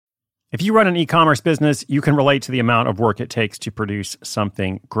If you run an e-commerce business, you can relate to the amount of work it takes to produce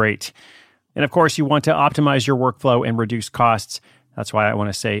something great. And of course, you want to optimize your workflow and reduce costs. That's why I want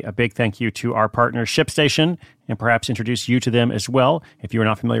to say a big thank you to our partner, ShipStation, and perhaps introduce you to them as well. If you are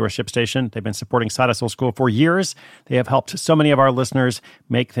not familiar with ShipStation, they've been supporting Side Hustle School for years. They have helped so many of our listeners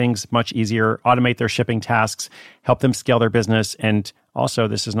make things much easier, automate their shipping tasks, help them scale their business, and also,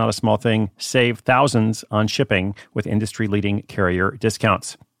 this is not a small thing, save thousands on shipping with industry-leading carrier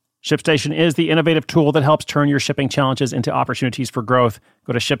discounts. ShipStation is the innovative tool that helps turn your shipping challenges into opportunities for growth.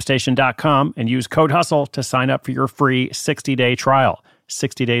 Go to ShipStation.com and use code HUSTLE to sign up for your free 60-day trial.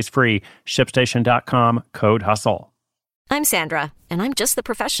 60 days free. ShipStation.com, code HUSTLE. I'm Sandra, and I'm just the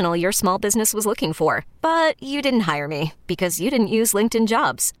professional your small business was looking for. But you didn't hire me because you didn't use LinkedIn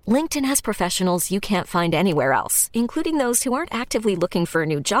Jobs. LinkedIn has professionals you can't find anywhere else, including those who aren't actively looking for a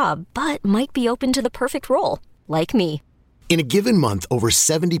new job, but might be open to the perfect role, like me. In a given month, over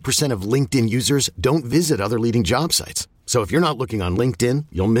 70% of LinkedIn users don't visit other leading job sites. So if you're not looking on LinkedIn,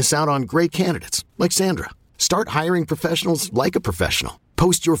 you'll miss out on great candidates like Sandra. Start hiring professionals like a professional.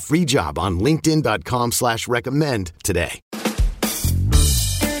 Post your free job on linkedin.com/recommend today.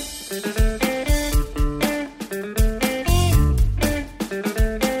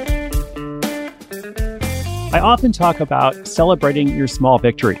 I often talk about celebrating your small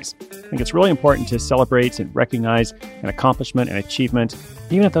victories. I think it's really important to celebrate and recognize an accomplishment and achievement,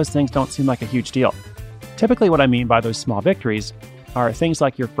 even if those things don't seem like a huge deal. Typically, what I mean by those small victories are things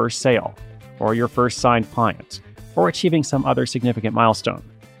like your first sale, or your first signed client, or achieving some other significant milestone.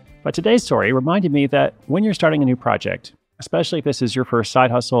 But today's story reminded me that when you're starting a new project, especially if this is your first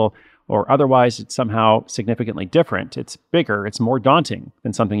side hustle, or otherwise it's somehow significantly different, it's bigger, it's more daunting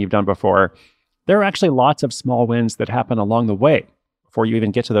than something you've done before, there are actually lots of small wins that happen along the way before you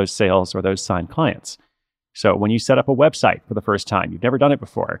even get to those sales or those signed clients. So when you set up a website for the first time, you've never done it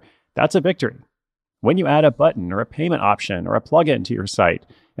before, that's a victory. When you add a button or a payment option or a plugin to your site,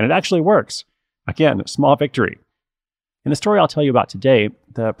 and it actually works, again, small victory. In the story I'll tell you about today,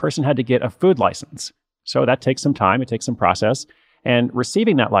 the person had to get a food license. So that takes some time, it takes some process. And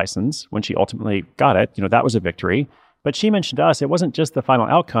receiving that license, when she ultimately got it, that was a victory. But she mentioned to us it wasn't just the final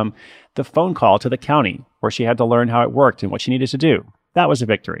outcome, the phone call to the county where she had to learn how it worked and what she needed to do. That was a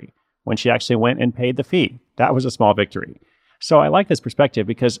victory. When she actually went and paid the fee, that was a small victory. So I like this perspective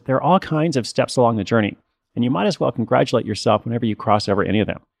because there are all kinds of steps along the journey, and you might as well congratulate yourself whenever you cross over any of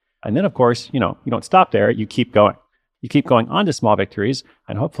them. And then, of course, you don't stop there, you keep going. You keep going on to small victories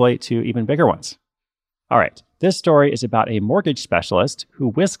and hopefully to even bigger ones. All right, this story is about a mortgage specialist who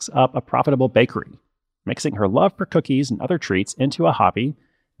whisks up a profitable bakery, mixing her love for cookies and other treats into a hobby,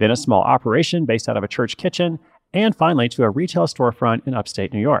 then a small operation based out of a church kitchen, and finally to a retail storefront in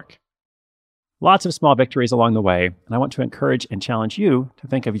upstate New York. Lots of small victories along the way, and I want to encourage and challenge you to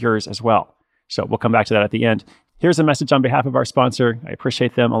think of yours as well. So we'll come back to that at the end. Here's a message on behalf of our sponsor. I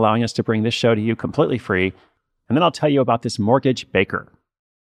appreciate them allowing us to bring this show to you completely free. And then I'll tell you about this mortgage baker.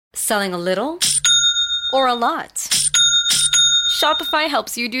 Selling a little or a lot? Shopify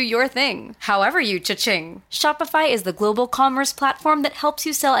helps you do your thing, however you cha-ching. Shopify is the global commerce platform that helps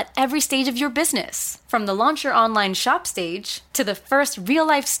you sell at every stage of your business. From the launch your online shop stage, to the first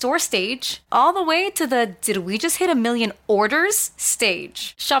real-life store stage, all the way to the did we just hit 1 million orders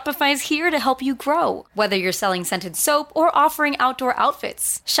stage. Shopify's here to help you grow. Whether you're selling scented soap or offering outdoor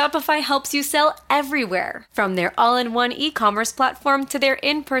outfits, Shopify helps you sell everywhere. From their all-in-one e-commerce platform to their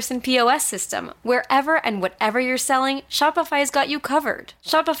in-person POS system, wherever and whatever you're selling, Shopify's got you covered.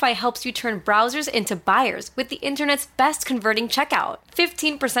 Shopify helps you turn browsers into buyers with the internet's best converting checkout.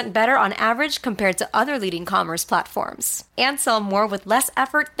 15% better on average compared to other leading commerce platforms. And sell more with less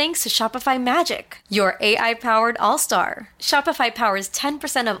effort thanks to Shopify Magic, your AI-powered all-star. Shopify powers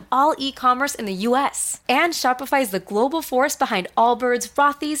 10% of all e-commerce in the US. And Shopify is the global force behind Allbirds,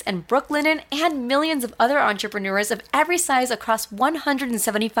 Rothy's, and Brooklinen, and millions of other entrepreneurs of every size across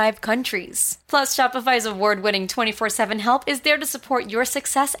 175 countries. Plus, Shopify's award-winning 24/7 help is there to support your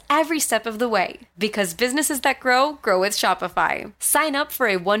success every step of the way. Because businesses that grow, grow with Shopify. Sign up for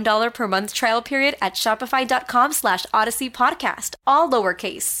a $1 per month trial period at shopify.com/Odyssey Podcast, all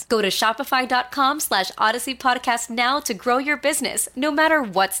lowercase. Go to shopify.com/Odyssey Podcast now to grow your business, no matter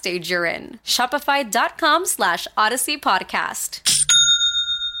what stage you're in. Shopify.com/Odyssey Podcast.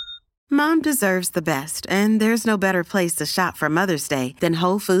 Mom deserves the best, and there's no better place to shop for Mother's Day than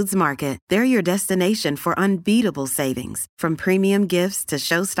Whole Foods Market. They're your destination for unbeatable savings, from premium gifts to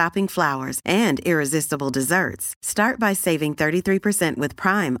show-stopping flowers and irresistible desserts. Start by saving 33% with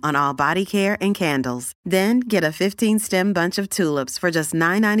Prime on all body care and candles. Then get a 15-stem bunch of tulips for just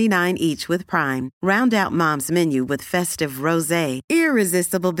 $9.99 each with Prime. Round out Mom's menu with festive rosé,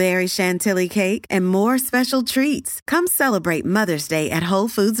 irresistible berry chantilly cake, and more special treats. Come celebrate Mother's Day at Whole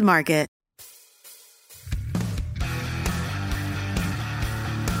Foods Market.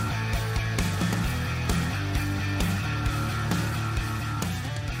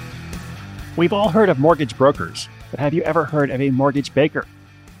 We've all heard of mortgage brokers, but have you ever heard of a mortgage baker?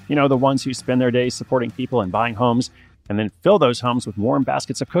 You know, the ones who spend their days supporting people and buying homes and then fill those homes with warm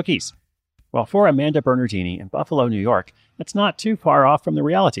baskets of cookies. Well, for Amanda Bernardini in Buffalo, New York, that's not too far off from the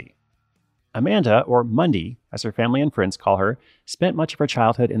reality. Amanda, or Mundy, as her family and friends call her, spent much of her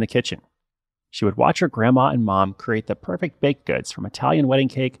childhood in the kitchen. She would watch her grandma and mom create the perfect baked goods, from Italian wedding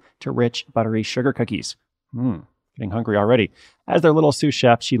cake to rich, buttery sugar cookies. Getting hungry already. As their little sous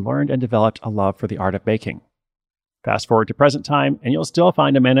chef, she learned and developed a love for the art of baking. Fast forward to present time, and you'll still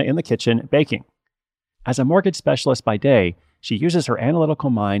find Amanda in the kitchen baking. As a mortgage specialist by day, she uses her analytical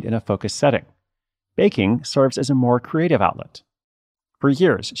mind in a focused setting. Baking serves as a more creative outlet. For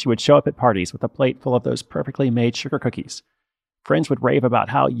years, she would show up at parties with a plate full of those perfectly made sugar cookies. Friends would rave about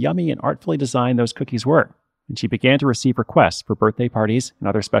how yummy and artfully designed those cookies were, and she began to receive requests for birthday parties and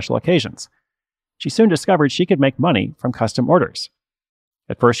other special occasions. She soon discovered she could make money from custom orders.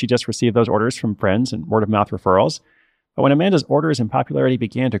 At first, she just received those orders from friends and word-of-mouth referrals. But when Amanda's orders and popularity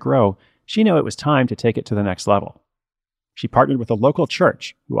began to grow, she knew it was time to take it to the next level. She partnered with a local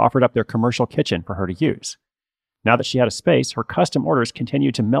church who offered up their commercial kitchen for her to use. Now that she had a space, her custom orders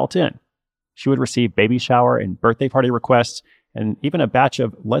continued to melt in. She would receive baby shower and birthday party requests, and even a batch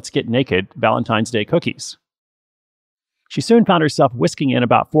of Let's Get Naked Valentine's Day cookies. She soon found herself whisking in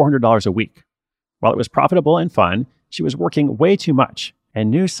about $400 a week. While it was profitable and fun, she was working way too much and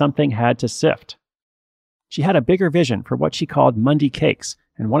knew something had to shift. She had a bigger vision for what she called Mundy Cakes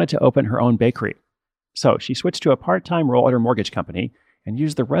and wanted to open her own bakery. So she switched to a part-time role at her mortgage company and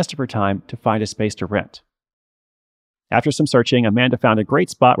used the rest of her time to find a space to rent. After some searching, Amanda found a great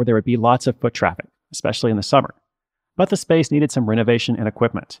spot where there would be lots of foot traffic, especially in the summer. But the space needed some renovation and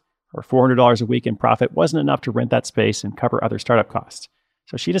equipment. Her $400 a week in profit wasn't enough to rent that space and cover other startup costs.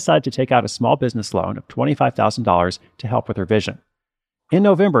 So she decided to take out a small business loan of $25,000 to help with her vision. In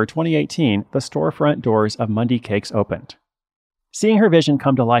November 2018, the storefront doors of Mundy Cakes opened. Seeing her vision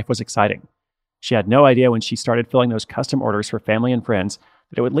come to life was exciting. She had no idea when she started filling those custom orders for family and friends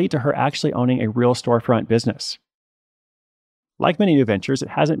that it would lead to her actually owning a real storefront business. Like many new ventures, it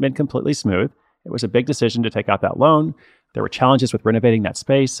hasn't been completely smooth. It was a big decision to take out that loan. There were challenges with renovating that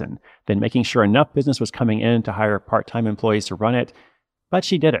space and then making sure enough business was coming in to hire part-time employees to run it. But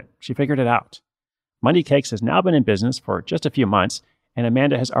she did it. She figured it out. Mundy Cakes has now been in business for just a few months, and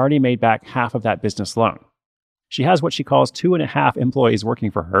Amanda has already made back half of that business loan. She has what she calls 2.5 employees working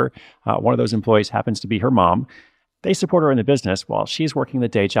for her. One of those employees happens to be her mom. They support her in the business while she's working the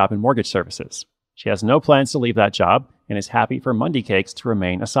day job in mortgage services. She has no plans to leave that job and is happy for Mundy Cakes to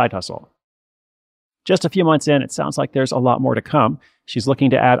remain a side hustle. Just a few months in, it sounds like there's a lot more to come. She's looking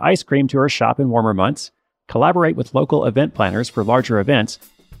to add ice cream to her shop in warmer months, collaborate with local event planners for larger events,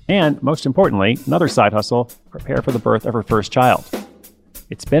 and, most importantly, another side hustle, prepare for the birth of her first child.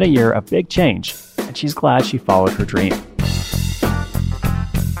 It's been a year of big change, and she's glad she followed her dream.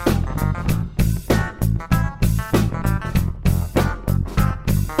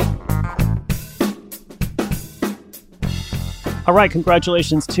 All right,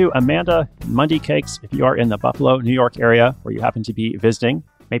 congratulations to Amanda. Mundy Cakes, if you are in the Buffalo, New York area, or you happen to be visiting,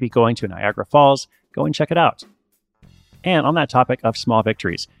 maybe going to Niagara Falls, go and check it out. And on that topic of small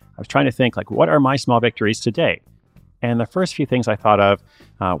victories, I was trying to think, what are my small victories today? And the first few things I thought of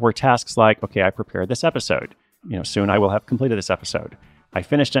were tasks like, okay, I prepared this episode. Soon I will have completed this episode. I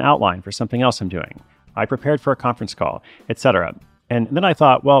finished an outline for something else I'm doing. I prepared for a conference call, etc. And then I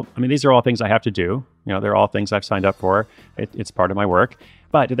thought, these are all things I have to do. They're all things I've signed up for. It's part of my work.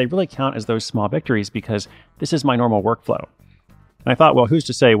 But do they really count as those small victories? Because this is my normal workflow. And I thought, who's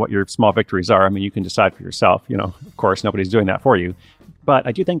to say what your small victories are? You can decide for yourself. Of course, nobody's doing that for you. But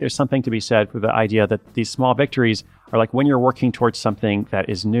I do think there's something to be said for the idea that these small victories are like when you're working towards something that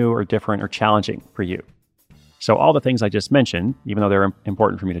is new or different or challenging for you. So all the things I just mentioned, even though they're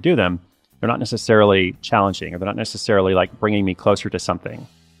important for me to do them, they're not necessarily challenging, or they're not necessarily bringing me closer to something.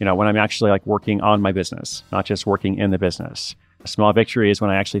 When I'm actually working on my business, not just working in the business. A small victory is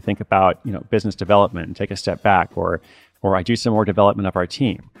when I actually think about, business development and take a step back, or I do some more development of our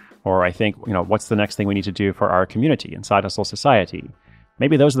team, Or I think, what's the next thing we need to do for our community and side hustle society?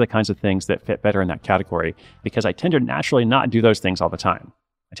 Maybe those are the kinds of things that fit better in that category, because I tend to naturally not do those things all the time.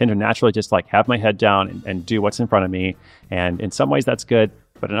 I tend to naturally just have my head down and do what's in front of me. And in some ways that's good,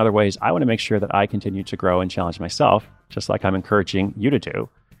 but in other ways, I want to make sure that I continue to grow and challenge myself, just like I'm encouraging you to do.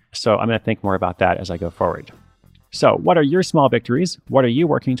 So I'm going to think more about that as I go forward. So what are your small victories? What are you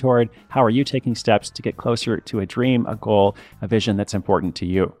working toward? How are you taking steps to get closer to a dream, a goal, a vision that's important to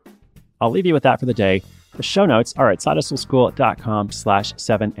you? I'll leave you with that for the day. The show notes are at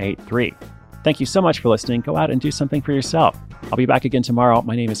sidehustleschool.com/783. Thank you so much for listening. Go out and do something for yourself. I'll be back again tomorrow.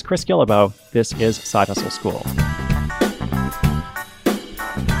 My name is Chris Guillebeau. This is Side Hustle School.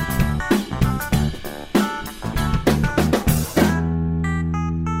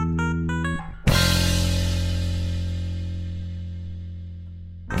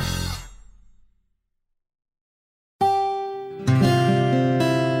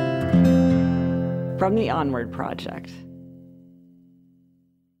 From the Onward Project.